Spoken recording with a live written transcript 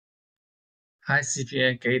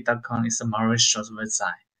hijacks.com is a malicious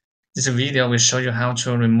website. This video will show you how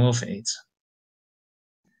to remove it.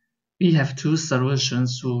 We have two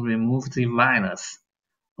solutions to remove the virus: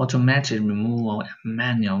 automatic removal and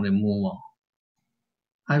manual removal.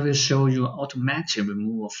 I will show you automatic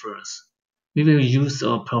removal first. We will use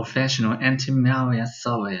a professional anti-malware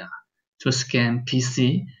software to scan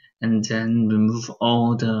PC and then remove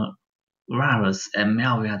all the virus and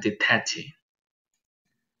malware detected.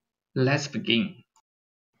 Let's begin.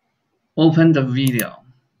 Open the video.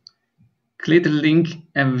 Click the link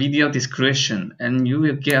and video description and you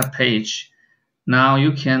will get a page. Now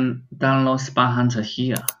you can download Spy Hunter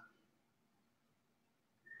here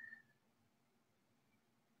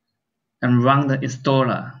and run the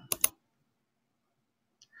installer.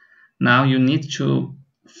 Now you need to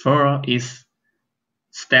follow its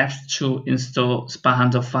steps to install Spy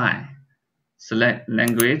Hunter file. Select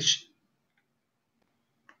language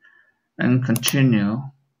and continue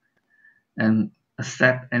and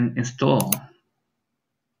accept and install.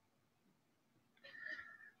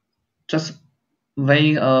 Just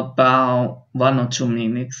wait about 1 or 2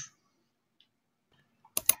 minutes.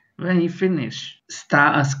 When you finish,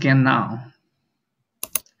 start a scan now.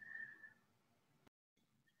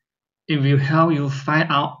 It will help you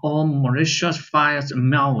find out all malicious files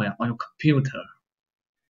and malware on your computer.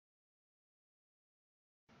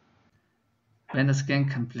 When the scan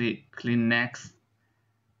complete, click Next.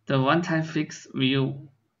 The one-time fix will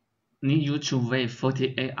need you to wait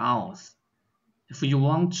 48 hours. If you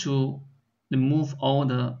want to remove all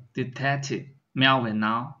the detected malware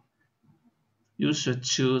now, you should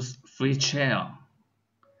choose Free Trial.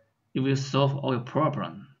 It will solve all your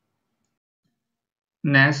problems.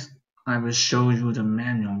 Next, I will show you the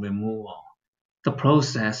manual removal. The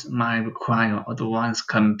process might require advanced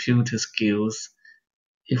computer skills.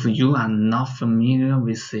 If you are not familiar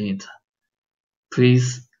with it,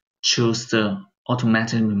 please choose the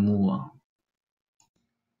automatic removal.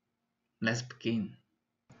 Let's begin.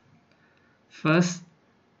 First,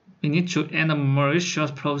 we need to end the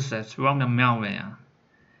malicious process to run the malware.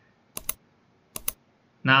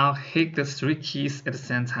 Now hit the 3 keys at the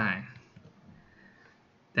same time.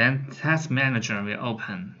 Then Task Manager will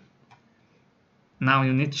open. Now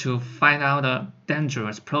you need to find out the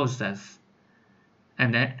dangerous process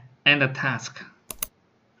and then end the task.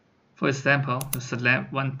 For example, you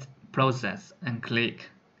select one process and click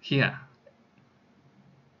here.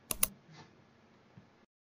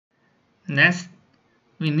 Next,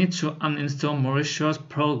 we need to uninstall malicious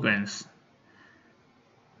programs.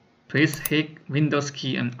 Please hit Windows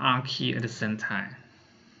key and R key at the same time.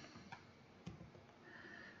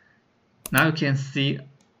 Now you can see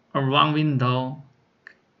a wrong window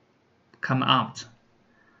come out.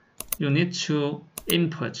 You need to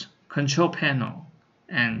input Control Panel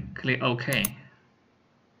and click OK.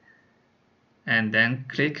 And then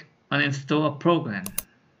click Uninstall a program.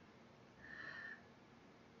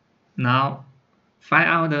 Now find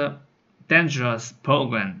out the dangerous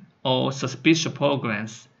program or suspicious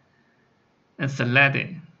programs and select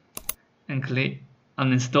it and click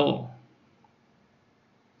Uninstall.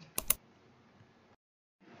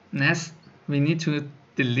 Next, we need to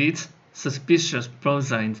delete suspicious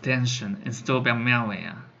browser extension installed by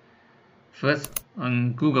malware. First,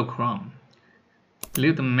 on Google Chrome,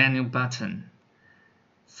 click the menu button,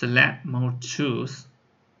 select More Tools,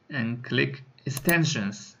 and click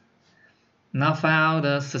Extensions. Now find out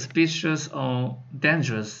the suspicious or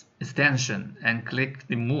dangerous extension and click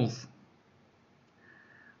Remove.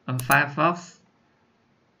 On Firefox,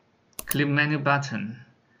 click Menu button.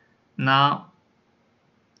 Now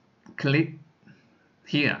click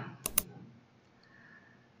here.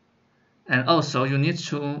 And also you need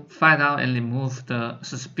to find out and remove the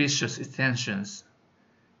suspicious extensions.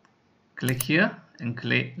 Click here and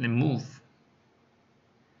click Remove.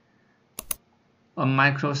 On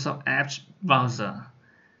Microsoft Edge browser,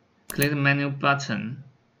 click the menu button.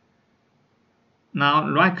 Now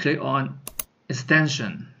right click on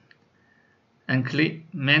Extension and click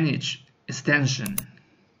Manage Extension.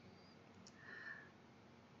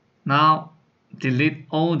 Now delete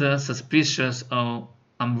all the suspicious or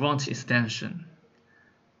unwanted extension.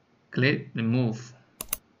 Click Remove.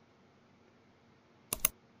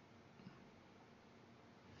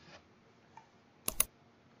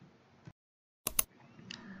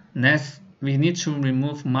 Next, we need to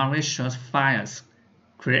remove malicious files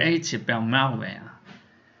created by malware.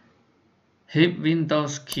 Hit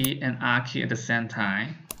Windows key and R key at the same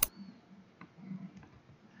time.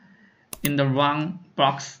 In the wrong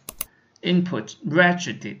box, input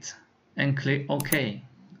Regedit and click OK.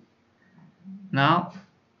 Now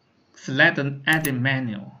select the Edit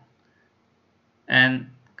menu and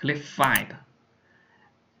click Find.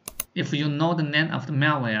 If you know the name of the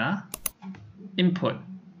malware, input.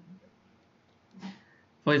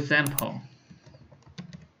 For example,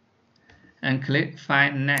 and click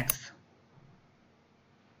Find Next.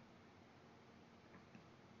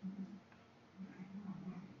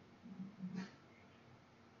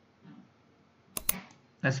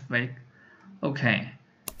 Let's wait. Okay,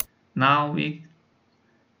 now we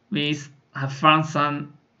have found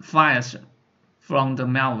some files from the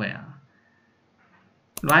malware.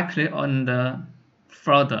 Right click on the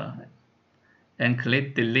folder and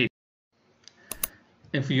click Delete.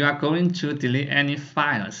 If you are going to delete any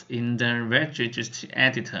files in the registry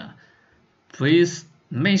editor, please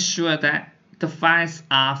make sure that the files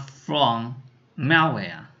are from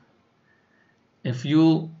malware. If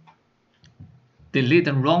you delete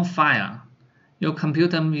the wrong file, your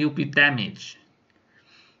computer will be damaged.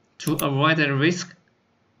 To avoid the risk,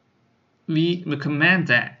 we recommend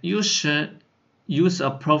that you should use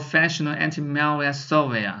a professional anti-malware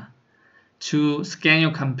software to scan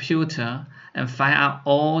your computer and find out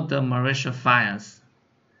all the malicious files.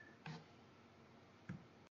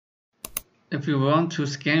 If you want to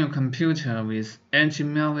scan your computer with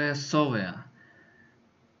anti-malware software,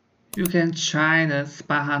 you can try the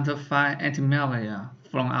Spy Hunter 5 anti-malware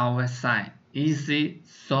from our website,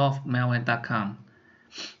 easysolvemalware.com.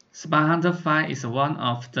 Spy Hunter 5 is one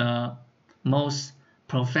of the most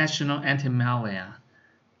professional anti-malware.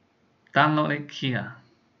 Download it here.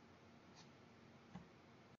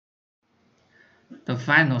 The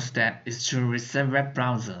final step is to reset web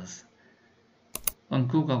browsers. On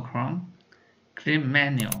Google Chrome, click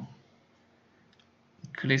Menu,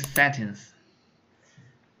 click Settings,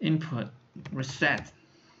 Input, Reset.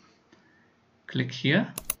 Click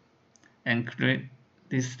here and click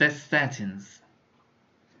Reset Settings.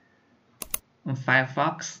 On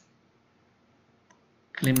Firefox,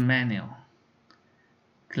 click Menu,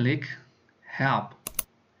 click Help,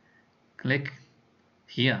 click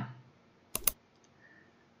here.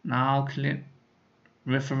 Now click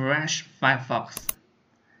Refresh Firefox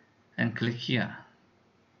and click here.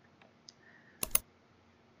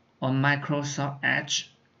 On Microsoft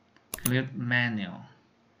Edge, click Menu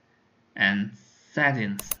and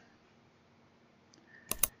Settings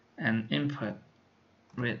and Input,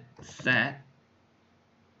 Reset.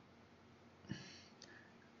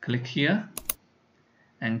 Click here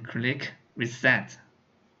and click Reset.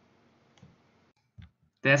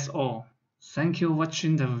 That's all. Thank you for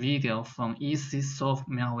watching the video from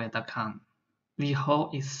easysolvemalware.com. We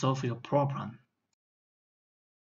hope it solves your problem.